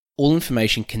All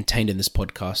information contained in this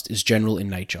podcast is general in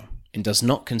nature and does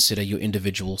not consider your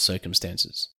individual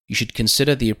circumstances. You should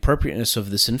consider the appropriateness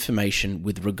of this information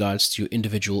with regards to your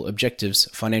individual objectives,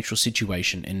 financial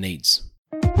situation, and needs.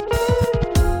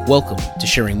 Welcome to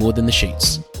Sharing More Than the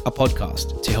Sheets, a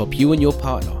podcast to help you and your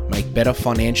partner make better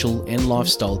financial and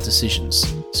lifestyle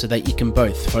decisions so that you can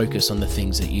both focus on the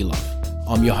things that you love.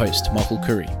 I'm your host, Michael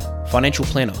Curry, financial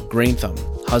planner, green thumb,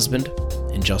 husband,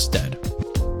 and just dad.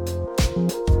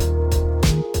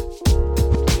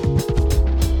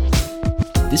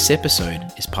 This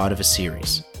episode is part of a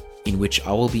series in which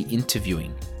I will be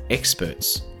interviewing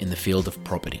experts in the field of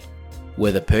property,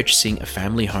 whether purchasing a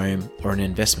family home or an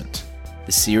investment.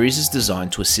 The series is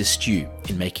designed to assist you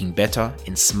in making better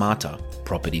and smarter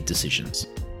property decisions.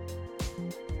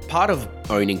 Part of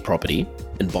owning property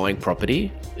and buying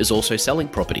property is also selling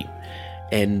property.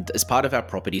 And as part of our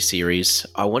property series,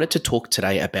 I wanted to talk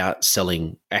today about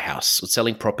selling a house or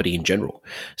selling property in general.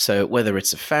 So whether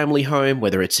it's a family home,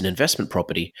 whether it's an investment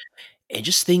property, and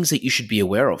just things that you should be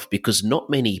aware of, because not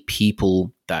many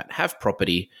people that have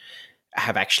property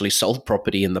have actually sold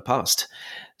property in the past.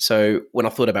 So when I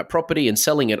thought about property and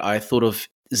selling it, I thought of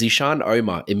Zishan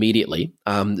Omar immediately.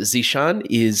 Zishan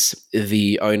is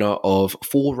the owner of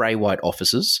 4 Ray White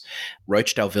offices,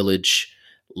 Rochdale Village,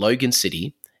 Logan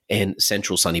City, and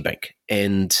Central Sunnybank.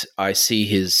 And I see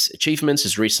his achievements,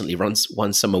 has recently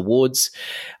won some awards,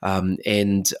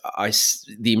 and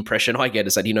the impression I get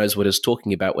is that he knows what he's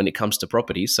talking about when it comes to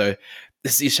property. So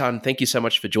Zishan, thank you so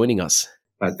much for joining us.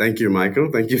 Thank you, Michael.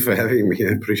 Thank you for having me.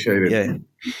 I appreciate it. Yeah,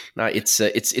 no,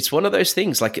 it's one of those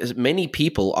things. Like, as many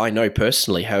people I know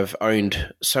personally have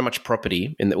owned so much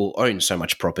property and will own so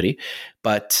much property,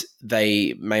 but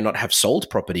they may not have sold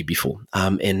property before.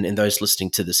 And those listening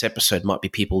to this episode might be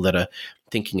people that are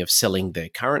thinking of selling their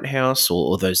current house,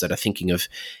 or those that are thinking of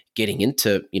getting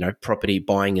into property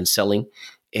buying and selling.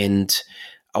 And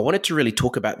I wanted to really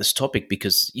talk about this topic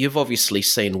because you've obviously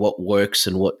seen what works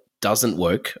and what doesn't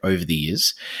work over the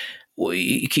years.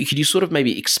 Could you sort of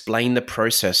maybe explain the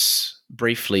process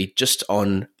briefly just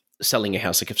on selling a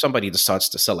house? Like, if somebody decides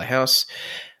to sell a house,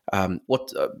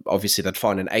 obviously they'd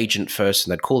find an agent first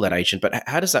and they'd call that agent, but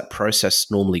how does that process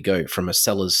normally go from a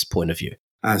seller's point of view?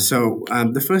 So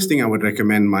the first thing I would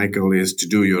recommend, Michael, is to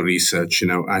do your research.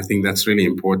 I think that's really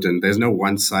important. There's no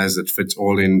one size that fits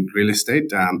all in real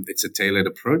estate. It's a tailored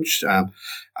approach.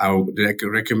 I would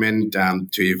recommend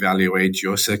to evaluate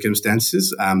your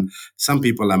circumstances. Some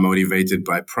people are motivated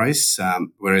by price,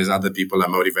 whereas other people are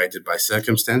motivated by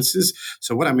circumstances.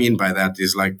 So what I mean by that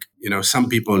is, some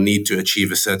people need to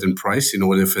achieve a certain price in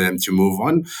order for them to move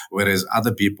on, whereas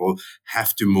other people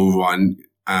have to move on.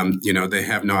 They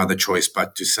have no other choice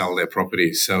but to sell their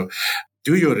property. So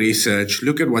do your research,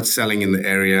 look at what's selling in the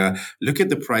area, look at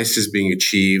the prices being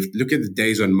achieved, look at the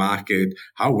days on market,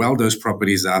 how well those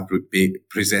properties are being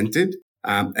presented,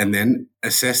 and then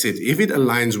assess it. If it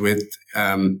aligns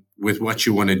with what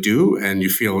you want to do and you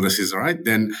feel this is right,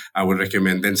 then I would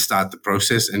recommend then start the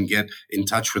process and get in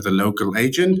touch with a local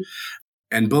agent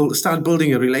and start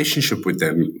building a relationship with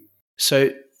them.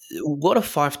 So what are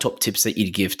 5 top tips that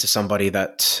you'd give to somebody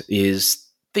that is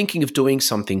thinking of doing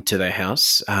something to their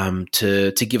house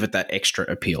to give it that extra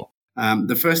appeal?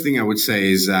 The first thing I would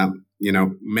say is,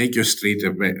 make your street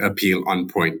appeal on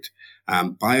point.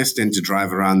 Buyers tend to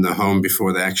drive around the home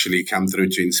before they actually come through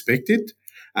to inspect it.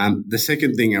 The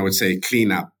second thing I would say,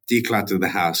 clean up, declutter the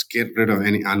house, get rid of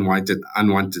any unwanted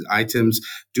items,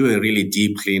 do a really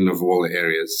deep clean of all the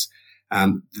areas.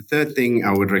 The third thing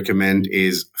I would recommend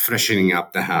is freshening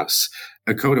up the house.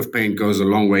 A coat of paint goes a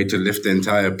long way to lift the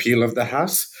entire appeal of the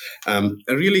house. A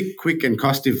really quick and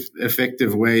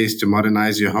cost-effective way is to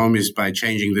modernize your home is by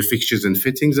changing the fixtures and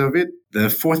fittings of it. The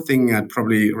fourth thing I'd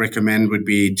probably recommend would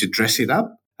be to dress it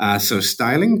up. So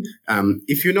styling.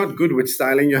 If you're not good with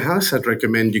styling your house, I'd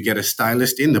recommend you get a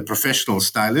stylist a professional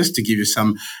stylist, to give you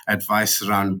some advice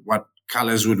around what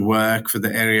colors would work for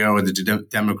the area or the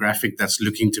demographic that's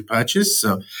looking to purchase.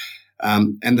 So,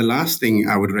 and the last thing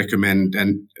I would recommend,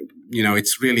 and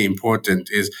it's really important,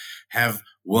 is have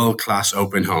world-class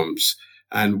open homes.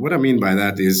 And what I mean by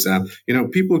that is,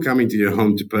 people coming to your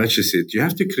home to purchase it, you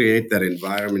have to create that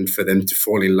environment for them to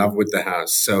fall in love with the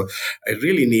house. So it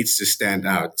really needs to stand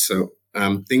out. So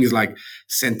things like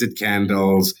scented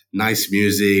candles, nice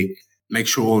music, make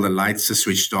sure all the lights are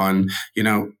switched on,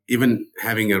 even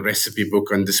having a recipe book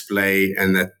on display,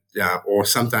 and that, or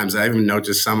sometimes I even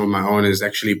notice some of my owners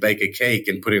actually bake a cake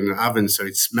and put it in an oven so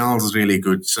it smells really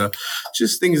good. So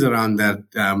just things around that,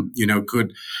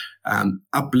 could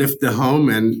uplift the home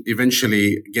and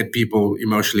eventually get people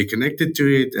emotionally connected to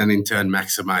it, and in turn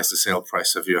maximize the sale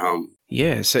price of your home.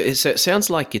 Yeah, so it sounds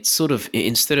like it's sort of,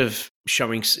 instead of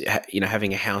showing,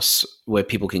 having a house where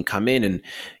people can come in and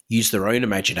use their own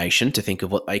imagination to think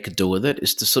of what they could do with it,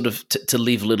 is to sort of to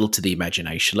leave little to the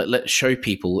imagination. Let show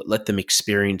people, let them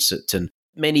experience it. And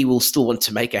many will still want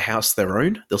to make a house their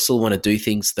own. They'll still want to do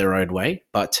things their own way,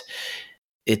 but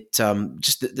it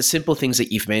just the simple things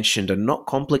that you've mentioned are not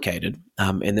complicated,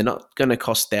 and they're not going to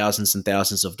cost thousands and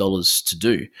thousands of dollars to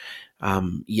do.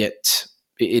 Yet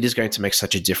it is going to make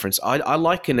such a difference. I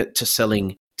liken it to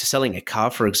selling a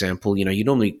car, for example. You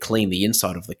normally clean the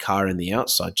inside of the car and the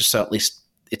outside, just so at least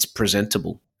it's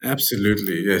presentable.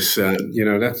 Absolutely, yes.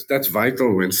 That's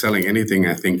vital when selling anything.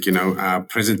 I think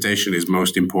presentation is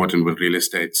most important with real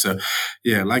estate. So,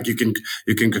 yeah, like you can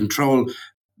control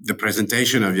the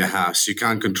presentation of your house. You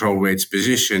can't control where it's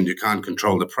positioned. You can't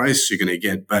control the price you're going to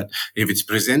get. But if it's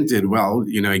presented well,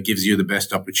 it gives you the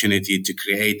best opportunity to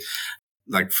create,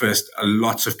 like, first,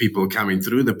 lots of people coming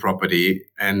through the property.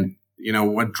 And,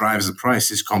 what drives the price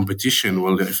is competition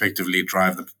will effectively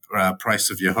drive the price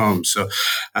of your home. So,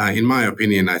 in my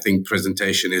opinion, I think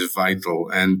presentation is vital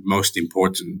and most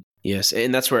important. Yes,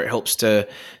 and that's where it helps to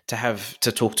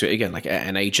talk to, again, like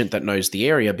an agent that knows the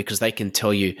area, because they can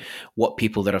tell you what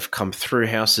people that have come through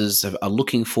houses are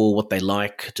looking for, what they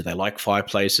like. Do they like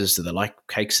fireplaces? Do they like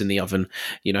cakes in the oven?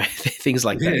 Things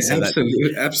like that.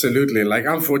 Yeah, absolutely. Like,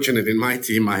 I'm fortunate in my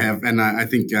team. I have, and I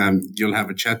think you'll have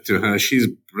a chat to her. She's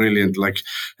brilliant. Like,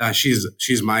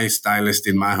 she's my stylist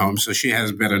in my home, so she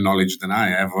has better knowledge than I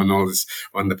have on all this,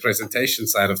 on the presentation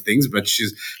side of things. But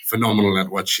she's phenomenal at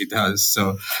what she does.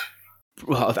 So.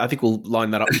 Well, I think we'll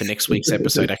line that up for next week's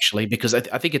episode, actually, because I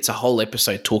think it's a whole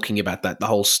episode talking about that, the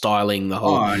whole styling, the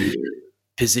whole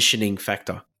positioning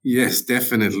factor. Yes,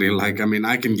 definitely. Like,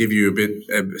 I can give you a bit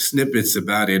snippets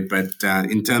about it, but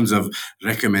in terms of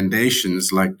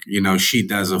recommendations, like, she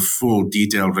does a full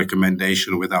detailed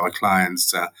recommendation with our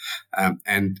clients,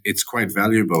 and it's quite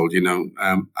valuable.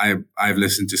 I've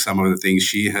listened to some of the things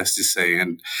she has to say,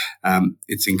 and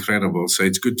it's incredible. So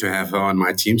it's good to have her on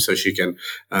my team so she can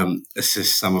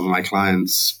assist some of my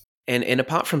clients. And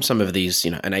apart from some of these,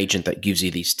 an agent that gives you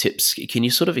these tips, can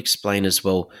you sort of explain as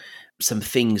well some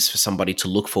things for somebody to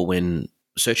look for when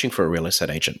searching for a real estate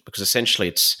agent? Because essentially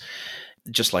it's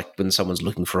just like when someone's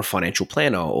looking for a financial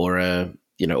planner or a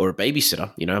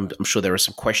babysitter. I'm sure there are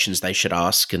some questions they should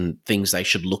ask and things they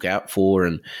should look out for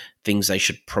and things they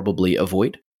should probably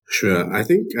avoid. Sure. I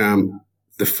think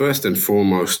the first and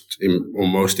foremost or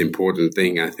most important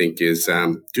thing, I think, is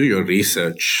do your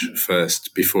research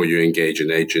first before you engage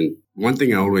an agent. One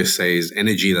thing I always say is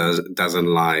energy doesn't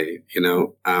lie.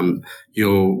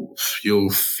 You'll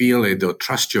feel it or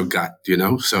trust your gut.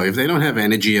 So if they don't have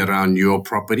energy around your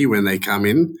property when they come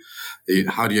in,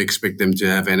 how do you expect them to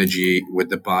have energy with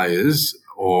the buyers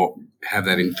or have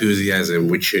that enthusiasm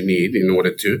which you need in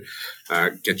order to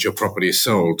get your property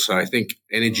sold? So I think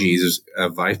energy is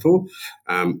vital.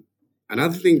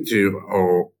 Another thing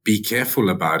to be careful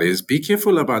about is be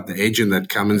careful about the agent that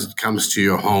comes to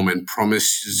your home and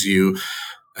promises you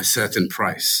a certain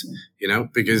price,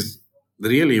 because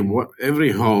really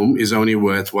every home is only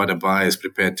worth what a buyer is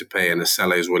prepared to pay and a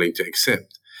seller is willing to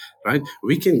accept, right?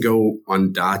 We can go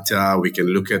on data, we can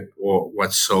look at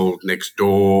what's sold next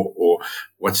door or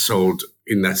what's sold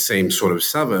in that same sort of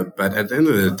suburb. But at the end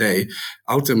of the day,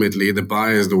 ultimately, the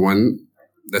buyer is the one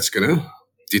that's going to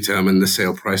determine the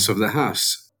sale price of the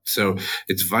house. So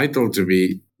it's vital to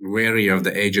be wary of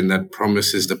the agent that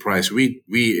promises the price.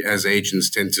 We as agents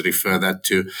tend to refer that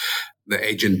to the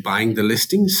agent buying the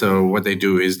listing. So what they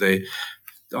do is they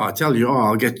tell you,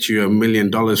 I'll get you $1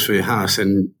 million for your house.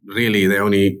 And really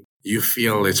you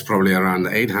feel it's probably around the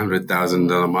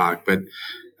 $800,000 mark, but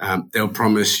they'll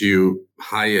promise you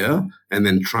higher and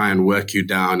then try and work you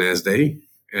down as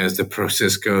the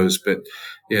process goes. But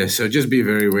yeah, so just be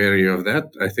very wary of that,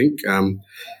 I think.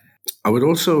 I would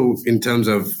also, in terms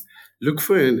of, look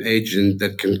for an agent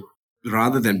that can,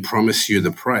 rather than promise you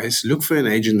the price, look for an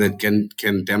agent that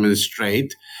can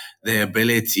demonstrate their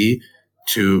ability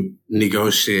to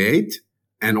negotiate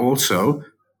and also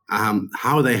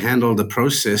how they handle the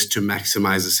process to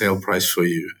maximize the sale price for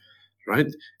you, right?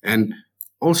 And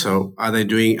also,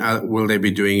 will they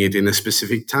be doing it in a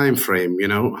specific time frame?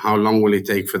 How long will it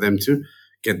take for them to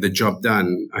get the job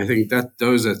done? I think that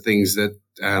those are things that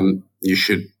you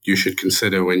should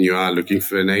consider when you are looking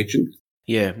for an agent.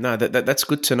 Yeah, no, that's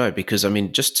good to know, because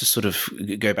just to sort of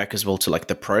go back as well to like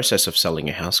the process of selling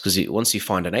a house, because once you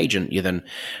find an agent, you then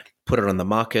put it on the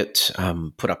market,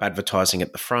 put up advertising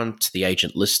at the front. The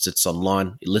agent lists it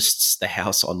online, lists the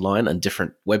house online on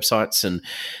different websites, and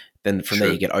then from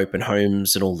there you get open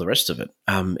homes and all the rest of it.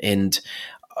 And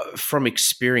from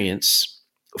experience,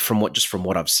 from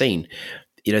what I've seen,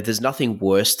 there's nothing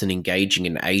worse than engaging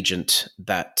an agent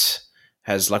that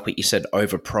has, like what you said,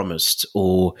 overpromised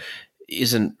or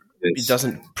it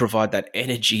doesn't provide that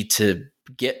energy to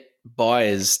get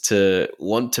buyers to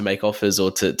want to make offers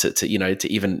or to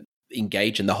even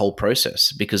engage in the whole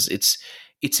process, because it's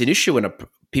an issue when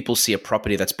people see a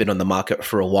property that's been on the market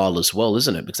for a while as well,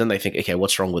 isn't it? Because then they think, okay,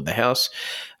 what's wrong with the house?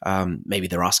 Maybe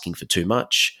they're asking for too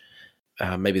much.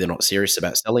 Maybe they're not serious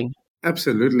about selling.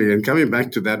 Absolutely. And coming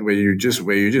back to that, where you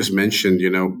just mentioned,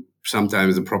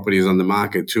 sometimes the property is on the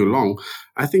market too long.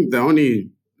 I think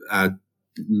the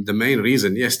main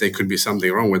reason, yes, there could be something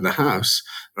wrong with the house,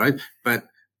 right? But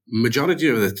majority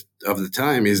of the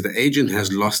time is the agent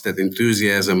has lost that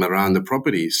enthusiasm around the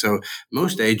property. So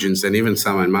most agents, and even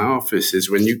some in my office,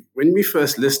 is when we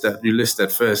first list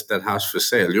that house for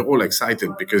sale, you're all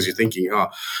excited because you're thinking, I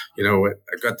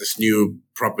got this new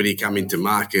property coming to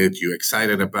market. You're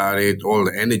excited about it. All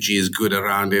the energy is good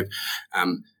around it.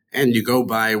 And you go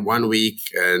by 1 week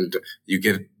and you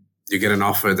get an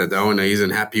offer that the owner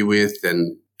isn't happy with,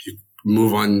 and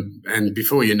move on, and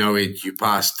before you know it, you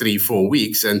pass 3-4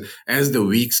 weeks. And as the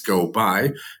weeks go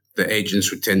by, the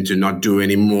agents would tend to not do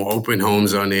any more open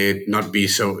homes on it, not be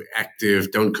so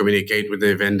active, don't communicate with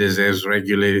their vendors as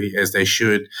regularly as they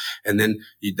should. And then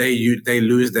they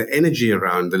lose the energy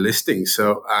around the listing.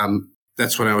 So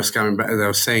that's what I was coming back. I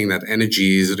was saying that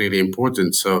energy is really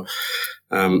important. So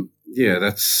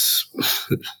that's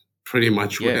pretty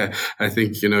much what I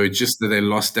think, it's just that they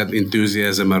lost that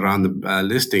enthusiasm around the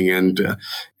listing, and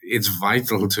it's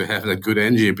vital to have that good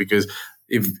energy, because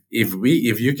if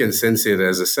you can sense it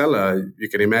as a seller, you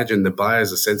can imagine the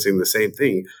buyers are sensing the same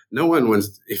thing. No one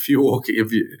wants, if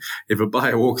a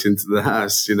buyer walks into the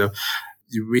house,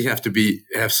 we have to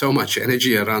have so much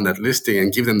energy around that listing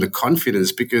and give them the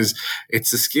confidence, because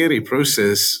it's a scary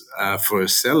process for a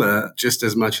seller just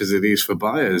as much as it is for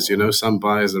buyers. Some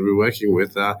buyers that we're working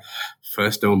with are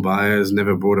first-home buyers,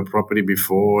 never bought a property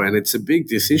before, and it's a big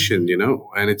decision,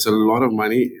 and it's a lot of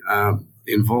money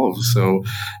involved. So,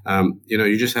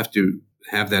 you just have to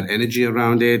have that energy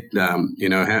around it,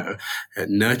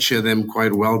 nurture them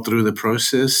quite well through the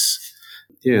process.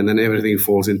 Yeah, and then everything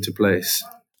falls into place.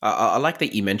 I like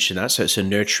that you mentioned that. So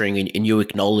nurturing, and you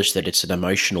acknowledge that it's an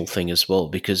emotional thing as well,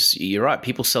 because you're right.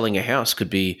 People selling a house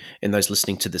could be, and those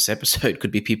listening to this episode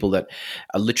could be people that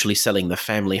are literally selling the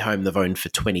family home they've owned for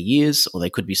 20 years, or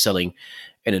they could be selling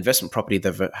an investment property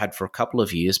they've had for a couple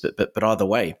of years. But either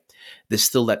way, there's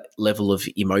still that level of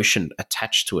emotion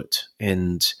attached to it.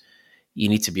 And you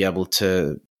need to be able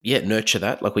to, nurture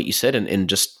that, like what you said, and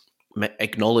just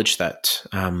acknowledge that.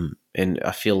 And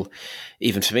I feel,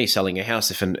 even for me, selling a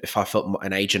house, if I felt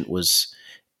an agent was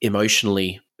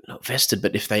emotionally not vested,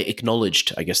 but if they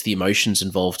acknowledged, I guess, the emotions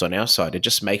involved on our side, it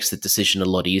just makes the decision a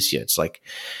lot easier. It's like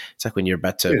when you're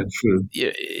about to,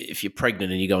 if you're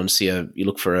pregnant and you go and you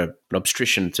look for an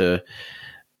obstetrician to,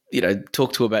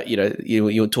 talk to about,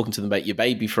 you're talking to them about your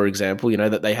baby, for example,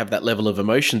 that they have that level of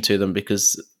emotion to them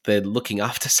because they're looking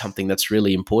after something that's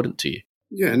really important to you.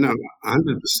 Yeah, no,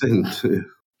 100%.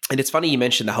 And it's funny you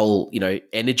mentioned the whole,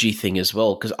 energy thing as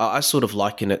well, because I sort of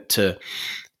liken it to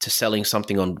selling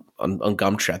something on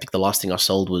Gumtree. I think the last thing I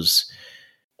sold was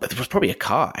probably a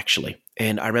car, actually.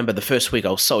 And I remember the first week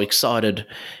I was so excited,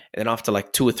 and after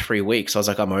like 2 or 3 weeks, I was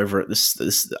like, I'm over it.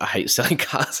 This I hate selling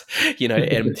cars,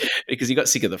 and because you got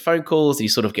sick of the phone calls, you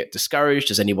sort of get discouraged.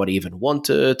 Does anybody even want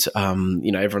it?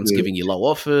 Everyone's giving you low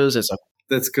offers. It's like,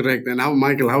 that's correct. And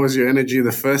Michael, how was your energy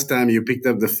the first time you picked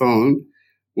up the phone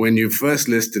when you first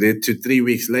listed it to 3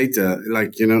 weeks later?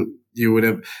 You would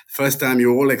have, first time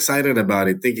you were all excited about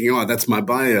it, thinking, oh, that's my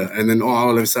buyer. And then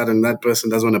all of a sudden that person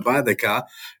doesn't want to buy the car.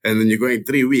 And then you're going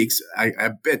 3 weeks. I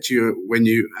bet you when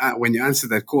you answer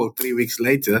that call 3 weeks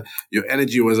later, your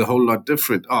energy was a whole lot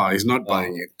different. Oh, he's not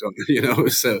buying it.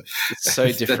 So it's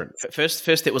so different.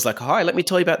 First it was like, hi, let me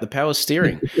tell you about the power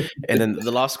steering. And then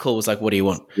the last call was like, what do you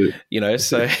want?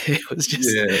 So it was just,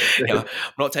 I'm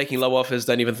not taking low offers.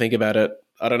 Don't even think about it.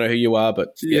 I don't know who you are, but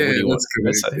what do you want?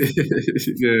 That's correct.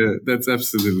 Yeah, that's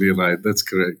absolutely right. That's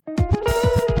correct.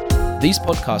 These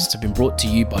podcasts have been brought to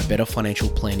you by Better Financial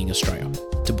Planning Australia.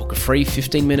 To book a free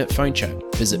 15-minute phone chat,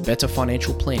 visit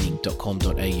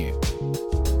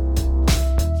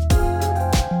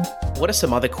betterfinancialplanning.com.au. What are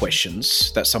some other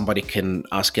questions that somebody can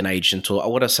ask an agent,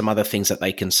 or what are some other things that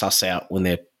they can suss out when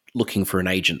they're looking for an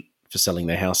agent for selling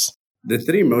their house? The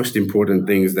 3 most important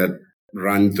things that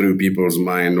run through people's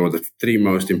mind, or the three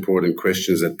most important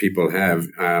questions that people have,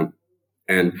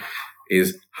 and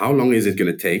is how long is it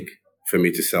going to take for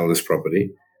me to sell this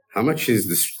property? How much is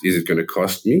it going to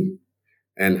cost me?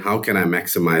 And how can I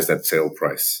maximize that sale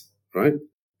price, right?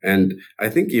 And I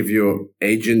think if your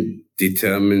agent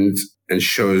determines and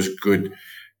shows good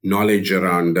knowledge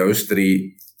around those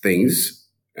three things,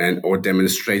 and or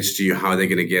demonstrates to you how they're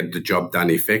going to get the job done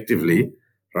effectively,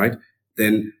 right?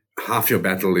 Then half your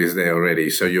battle is there already.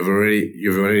 So you've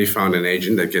already found an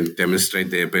agent that can demonstrate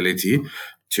the ability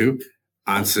to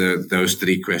answer those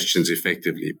three questions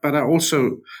effectively. But I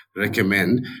also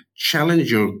recommend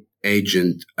challenge your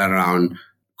agent around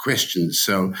questions.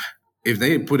 So if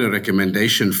they put a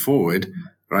recommendation forward,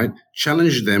 right,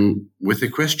 challenge them with a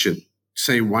question.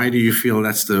 Say, why do you feel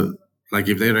that's like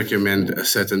if they recommend a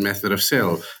certain method of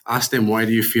sale, ask them, why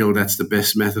do you feel that's the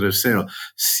best method of sale?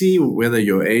 See whether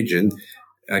your agent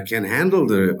can handle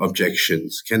the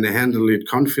objections. Can they handle it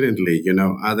confidently?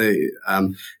 Are they,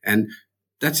 and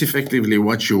that's effectively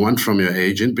what you want from your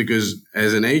agent, because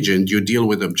as an agent, you deal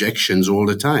with objections all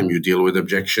the time. You deal with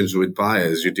objections with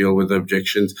buyers. You deal with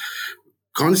objections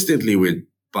constantly with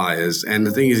buyers. And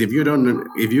the thing is, if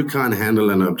you can't handle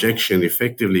an objection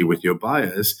effectively with your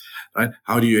buyers, right,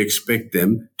 how do you expect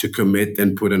them to commit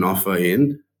and put an offer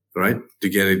in, right, to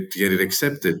get it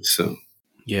accepted? So.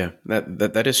 Yeah,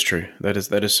 that is true. That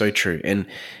is so true. And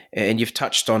you've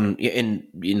touched on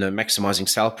maximizing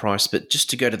sale price, but just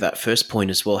to go to that first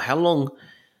point as well, how long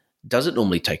does it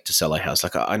normally take to sell a house?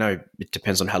 Like, I know it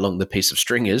depends on how long the piece of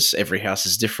string is. Every house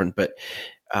is different, but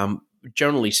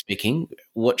generally speaking,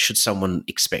 what should someone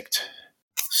expect?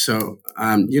 So,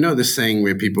 the saying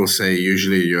where people say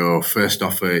usually your first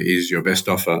offer is your best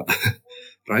offer,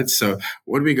 right? So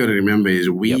what we got to remember is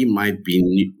we might be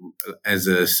new, as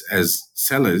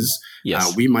sellers,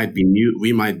 yes. We might be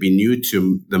new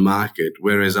to the market,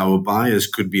 whereas our buyers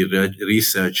could be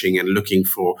researching and looking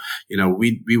for,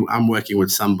 I'm working with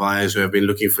some buyers who have been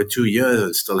looking for 2 years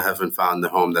and still haven't found the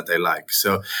home that they like.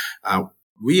 So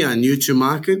we are new to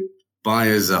market.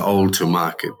 Buyers are old to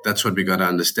market. That's what we got to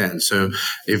understand. So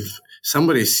if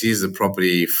somebody sees the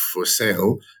property for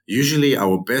sale, usually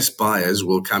our best buyers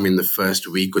will come in the first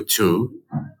week or two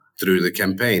through the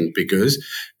campaign, because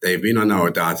they've been on our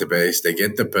database. They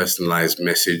get the personalized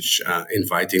message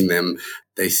inviting them.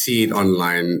 They see it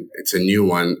online. It's a new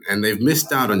one, and they've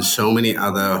missed out on so many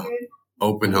other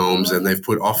open homes, and they've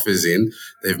put offers in.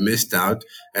 They've missed out,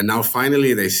 and now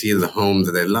finally they see the home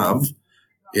that they love.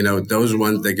 Those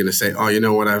ones, they're going to say, oh, you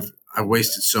know what, I've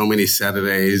wasted so many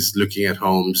Saturdays looking at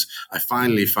homes. I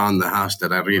finally found the house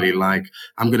that I really like.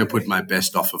 I'm going to put my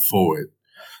best offer forward,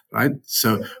 right?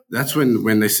 So that's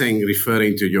when they're saying,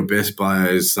 referring to your best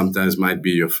buyers, sometimes might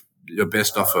be your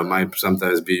best offer might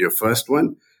sometimes be your first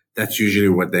one. That's usually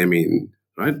what they mean,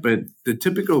 right? But the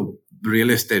typical real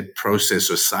estate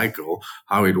process or cycle,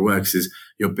 how it works is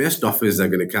your best offers are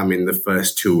going to come in the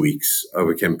first 2 weeks of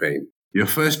a campaign. Your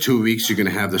first 2 weeks, you're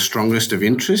going to have the strongest of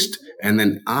interest. And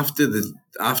then after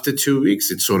 2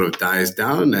 weeks, it sort of dies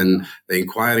down and the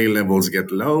inquiry levels get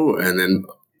low. And then,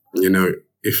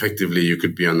 effectively you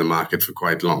could be on the market for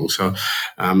quite long. So,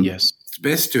 yes, it's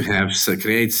best to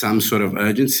create some sort of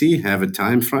urgency, have a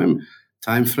time frame.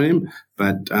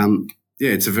 But,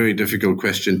 it's a very difficult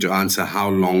question to answer how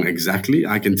long exactly.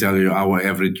 I can tell you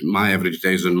my average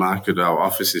days on market, our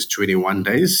office is 21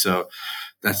 days. So,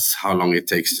 that's how long it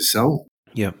takes to sell.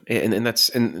 Yeah, and that's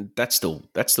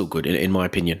still good in my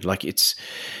opinion. Like, it's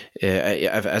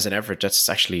as an average, that's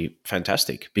actually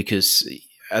fantastic, because,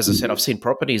 as I said, I've seen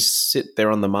properties sit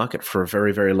there on the market for a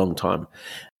very, very long time.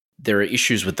 There are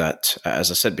issues with that,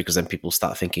 as I said, because then people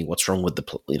start thinking, what's wrong with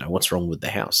what's wrong with the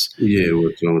house? Yeah,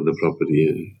 what's wrong with the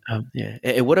property? Yeah.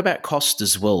 And what about cost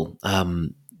as well?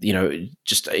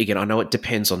 Just again, I know it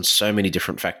depends on so many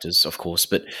different factors, of course,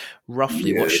 but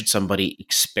roughly what should somebody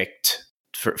expect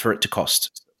for it to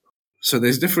cost? So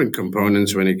there's different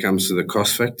components when it comes to the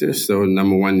cost factors. So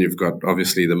number one, you've got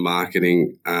obviously the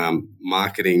marketing and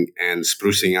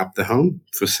sprucing up the home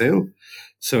for sale.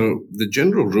 So the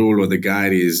general rule or the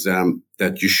guide is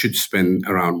that you should spend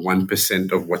around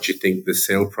 1% of what you think the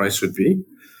sale price would be.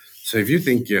 So if you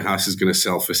think your house is going to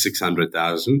sell for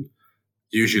 $600,000,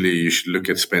 usually you should look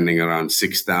at spending around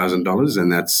 $6,000,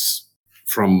 and that's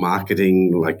from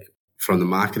marketing, like from the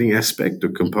marketing aspect or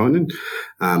component,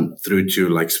 through to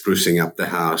like sprucing up the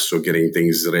house or getting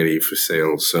things ready for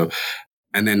sale. So,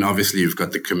 and then obviously you've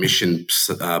got the commission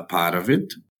part of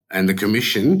it, and the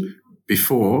commission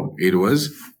before it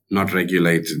was not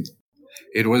regulated.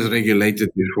 It was regulated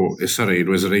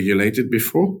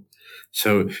before.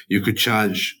 So you could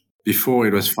charge Before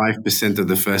it was 5% of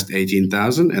the first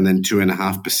 18,000 and then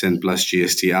 2.5% plus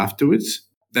GST afterwards.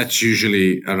 That's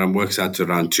usually works out to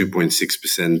around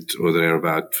 2.6% or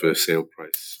thereabout for sale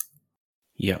price.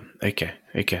 Yeah. Okay.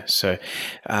 So,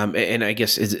 and I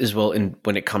guess as well,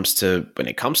 when it comes to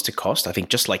cost, I think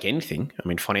just like anything, I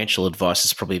mean, financial advice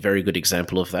is probably a very good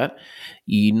example of that.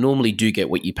 You normally do get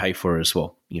what you pay for as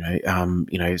well.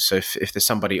 So if there's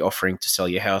somebody offering to sell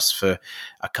your house for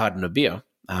a carton of beer,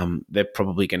 they're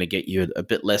probably going to get you a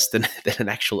bit less than an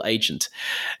actual agent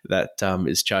that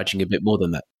is charging a bit more than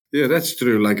that. Yeah, that's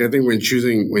true. Like I think when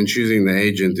choosing the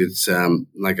agent, it's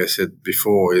like I said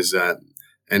before, is that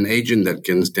an agent that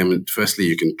can firstly,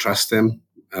 you can trust them.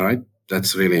 All right.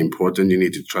 That's really important. You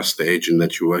need to trust the agent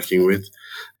that you're working with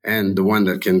and the one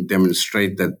that can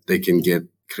demonstrate that they can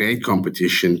create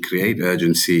competition, create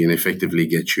urgency, and effectively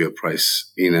get you a price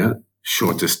in a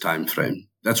shortest time frame.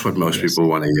 That's what most people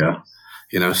want to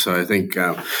hear. So I think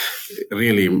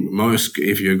really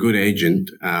if you're a good agent,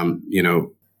 a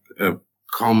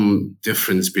common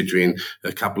difference between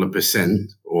a couple of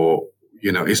percent or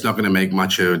it's not going to make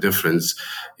much of a difference.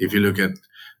 If you look at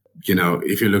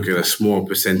a small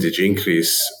percentage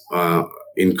increase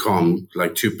in com,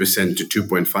 like 2% to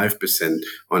 2.5%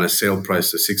 on a sale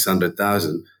price of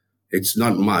 600,000, it's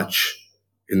not much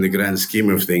in the grand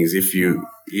scheme of things. If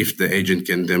the agent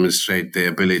can demonstrate the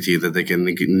ability that they can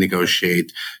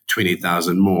negotiate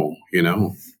 20,000 more,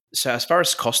 So as far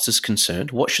as cost is concerned,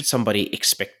 what should somebody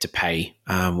expect to pay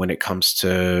when it comes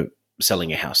to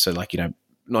selling a house? So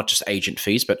not just agent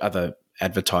fees, but other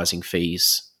advertising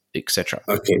fees, etc.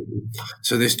 Okay,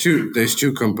 so there's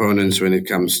two components when it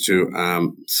comes to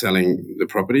selling the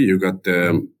property. You've got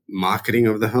the marketing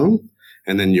of the home,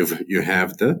 and then you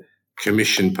have the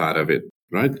commission part of it,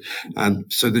 right? And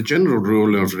so the general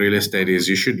rule of real estate is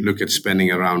you should look at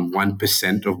spending around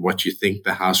 1% of what you think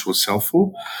the house will sell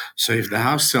for. So if the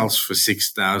house sells for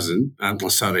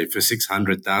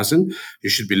 600,000, you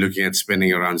should be looking at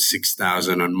spending around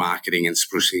 6,000 on marketing and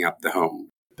sprucing up the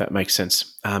home. That makes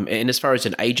sense. And as far as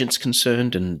an agent's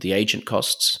concerned and the agent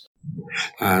costs?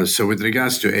 So with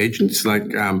regards to agents,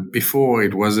 before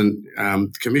it wasn't,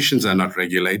 commissions are not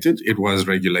regulated. It was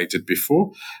regulated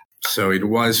before. So it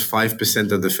was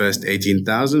 5% of the first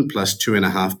 18,000 plus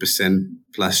 2.5%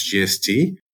 plus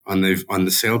GST on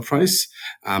the sale price.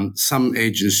 Some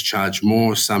agents charge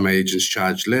more, some agents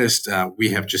charge less.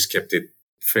 We have just kept it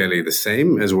fairly the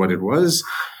same as what it was.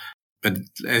 But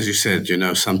as you said,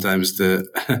 sometimes the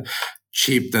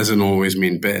cheap doesn't always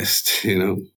mean best,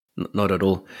 Not at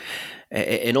all.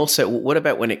 And also, what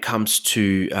about when it comes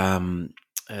to,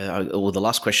 the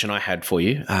last question I had for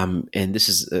you, and this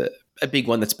is a big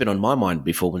one that's been on my mind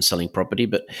before when selling property,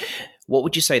 but what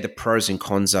would you say the pros and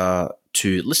cons are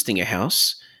to listing a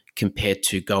house compared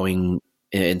to going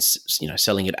and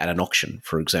selling it at an auction,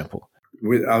 for example?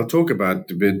 I'll talk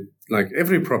about a bit, like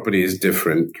every property is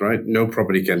different, right? No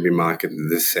property can be marketed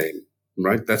the same,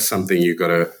 right? That's something you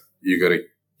gotta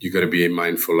be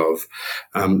mindful of.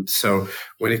 So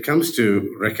when it comes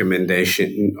to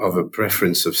recommendation of a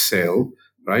preference of sale,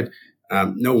 right?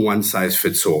 No one size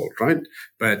fits all, right?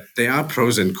 But there are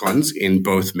pros and cons in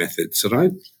both methods,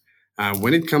 right?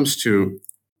 When it comes to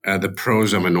the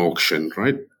pros of an auction,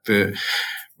 right?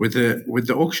 With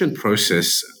the auction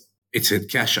process, it's a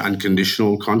cash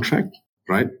unconditional contract,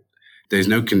 right? There's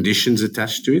no conditions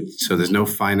attached to it, so there's no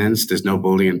finance, there's no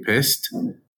building and pest.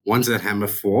 Once that hammer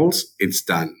falls, it's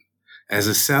done. As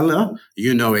a seller,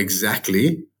 you know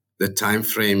exactly the time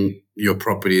frame your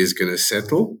property is going to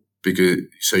settle.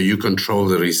 So you control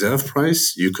the reserve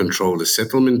price, you control the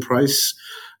settlement price,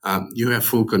 you have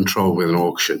full control with an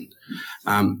auction.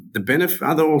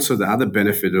 The other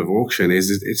benefit of auction is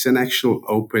it's an actual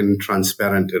open,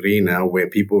 transparent arena where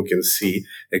people can see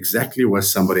exactly what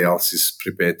somebody else is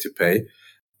prepared to pay.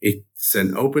 It's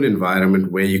an open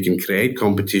environment where you can create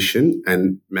competition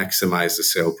and maximize the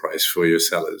sale price for your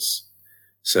sellers.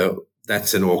 So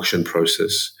that's an auction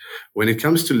process. When it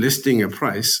comes to listing a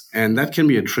price, and that can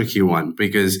be a tricky one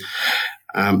because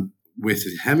with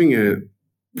having a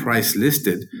price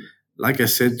listed, like I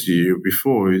said to you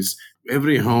before, is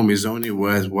every home is only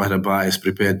worth what a buyer is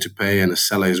prepared to pay and a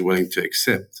seller is willing to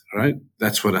accept, right?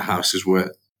 That's what a house is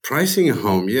worth. Pricing a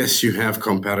home, yes, you have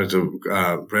comparative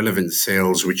relevant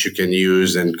sales which you can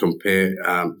use and compare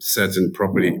certain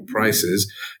property prices,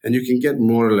 and you can get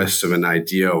more or less of an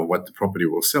idea of what the property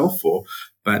will sell for.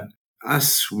 But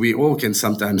we all can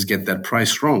sometimes get that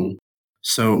price wrong.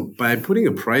 So by putting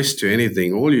a price to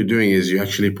anything, all you're doing is you're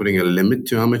actually putting a limit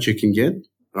to how much you can get,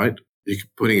 right? You're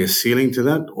putting a ceiling to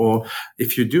that. Or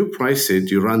if you do price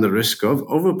it, you run the risk of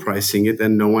overpricing it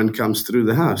and no one comes through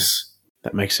the house.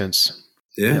 That makes sense.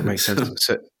 Yeah, that makes sense.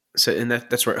 So, and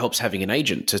that's where it helps having an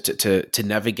agent to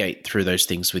navigate through those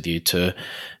things with you, to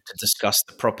discuss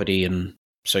the property and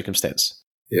circumstance.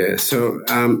 Yeah. So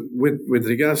with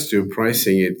regards to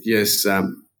pricing it, yes,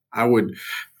 I would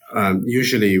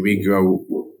usually we go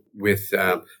with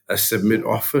a submit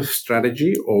offer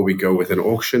strategy, or we go with an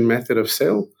auction method of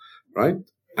sale, right?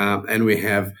 And we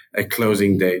have a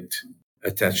closing date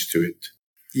attached to it.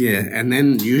 Yeah, and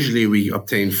then usually we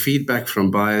obtain feedback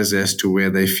from buyers as to where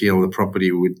they feel the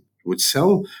property would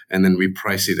sell, and then we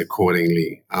price it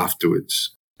accordingly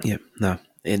afterwards. Yeah, no.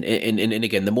 And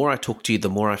again, the more I talk to you, the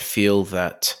more I feel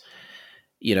that,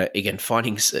 again,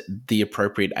 finding the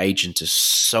appropriate agent is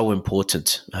so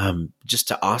important. Just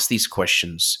to ask these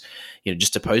questions,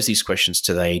 just to pose these questions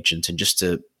to the agent, and just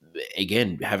to,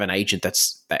 again, have an agent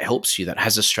that helps you, that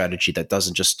has a strategy, that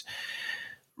doesn't just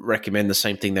recommend the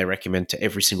same thing they recommend to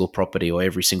every single property or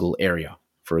every single area,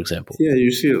 for example. Yeah,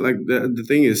 you see, like the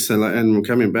thing is, and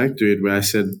coming back to it, where I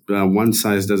said one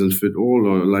size doesn't fit all,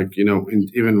 or like,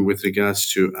 even with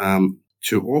regards to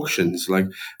auctions, like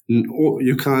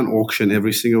you can't auction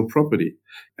every single property.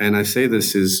 And I say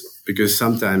this is because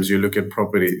sometimes you look at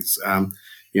properties,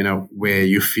 where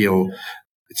you feel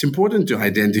it's important to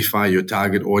identify your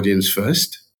target audience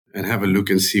first and have a look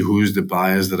and see who's the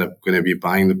buyers that are going to be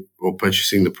buying or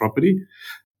purchasing the property.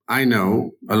 I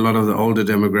know a lot of the older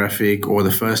demographic or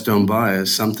the first home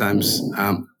buyers, sometimes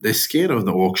they're scared of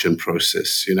the auction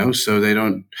process, so they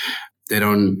don't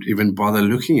even bother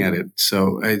looking at it.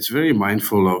 So it's very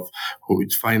mindful of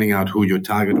finding out who your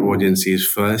target audience is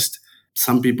first.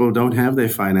 Some people don't have their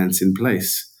finance in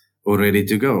place or ready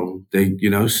to go.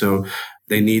 So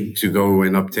they need to go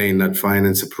and obtain that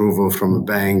finance approval from a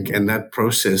bank, and that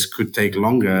process could take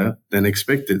longer than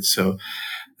expected. So,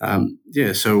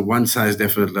 so one size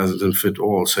definitely doesn't fit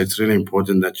all. So it's really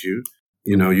important that you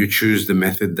choose the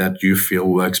method that you feel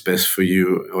works best for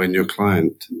you and your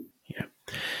client. Yeah.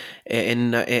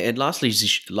 And lastly,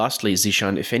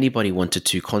 Zishan, if anybody wanted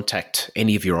to contact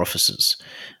any of your offices,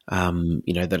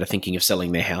 that are thinking of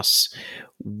selling their house,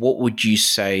 what would you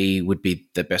say would be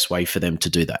the best way for them to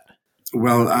do that?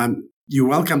 Well, you're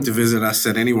welcome to visit us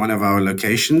at any one of our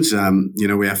locations.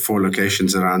 We have 4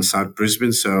 locations around South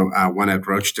Brisbane. So one at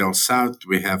Rochdale South,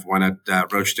 we have one at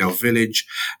Rochdale Village,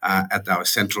 at our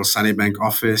Central Sunnybank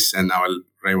office, and our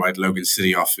Ray White Logan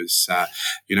City office.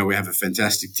 We have a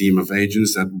fantastic team of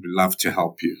agents that would love to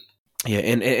help you. Yeah,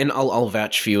 and I'll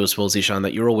vouch for you as well, Zishan,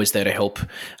 that you're always there to help,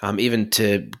 even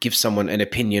to give someone an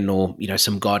opinion or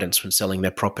some guidance when selling their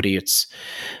property. It's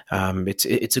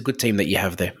a good team that you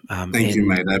have there. Thank you,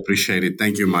 mate. I appreciate it.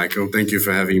 Thank you, Michael. Thank you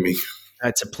for having me.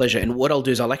 It's a pleasure. And what I'll do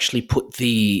is I'll actually put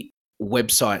the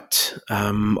website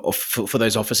for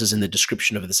those offices in the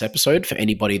description of this episode for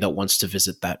anybody that wants to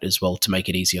visit that as well, to make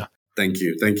it easier. Thank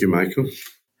you, Michael.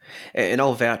 And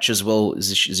I'll vouch as well,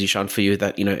 Zishan, for you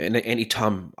that, any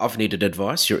time I've needed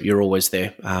advice, you're always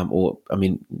there.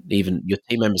 Even your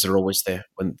team members are always there,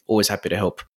 always happy to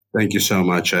help. Thank you so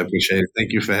much. I appreciate it.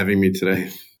 Thank you for having me today.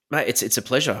 Mate, it's a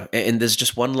pleasure. And there's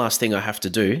just one last thing I have to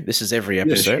do. This is every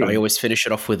episode. Yeah, sure. I always finish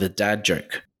it off with a dad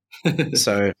joke.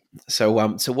 So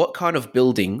what kind of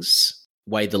buildings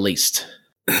weigh the least?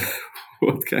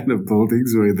 What kind of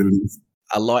buildings weigh the least?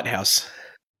 A lighthouse.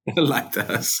 I like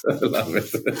that. I love it.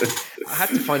 I had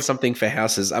to find something for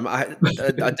houses. I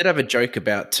did have a joke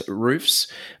about roofs,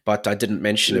 but I didn't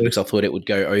mention it because I thought it would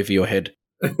go over your head.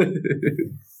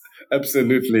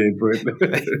 Absolutely, Brett.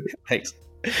 Thanks.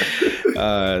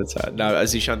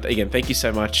 Zishan, again, thank you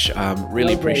so much.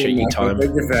 Really appreciate your time.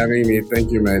 Thank you for having me.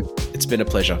 Thank you, mate. It's been a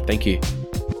pleasure. Thank you.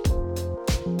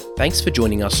 Thanks for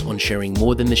joining us on Sharing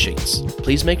More Than the Sheets.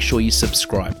 Please make sure you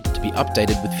subscribe to be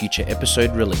updated with future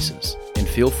episode releases, and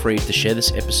feel free to share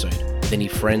this episode with any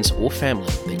friends or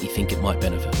family that you think it might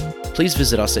benefit. Please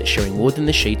visit us at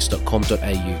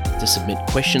sharingmorethanthesheets.com.au to submit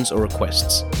questions or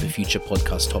requests for future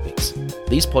podcast topics.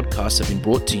 These podcasts have been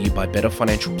brought to you by Better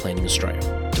Financial Planning Australia.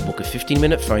 To book a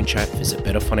 15-minute phone chat, visit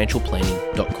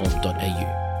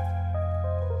betterfinancialplanning.com.au.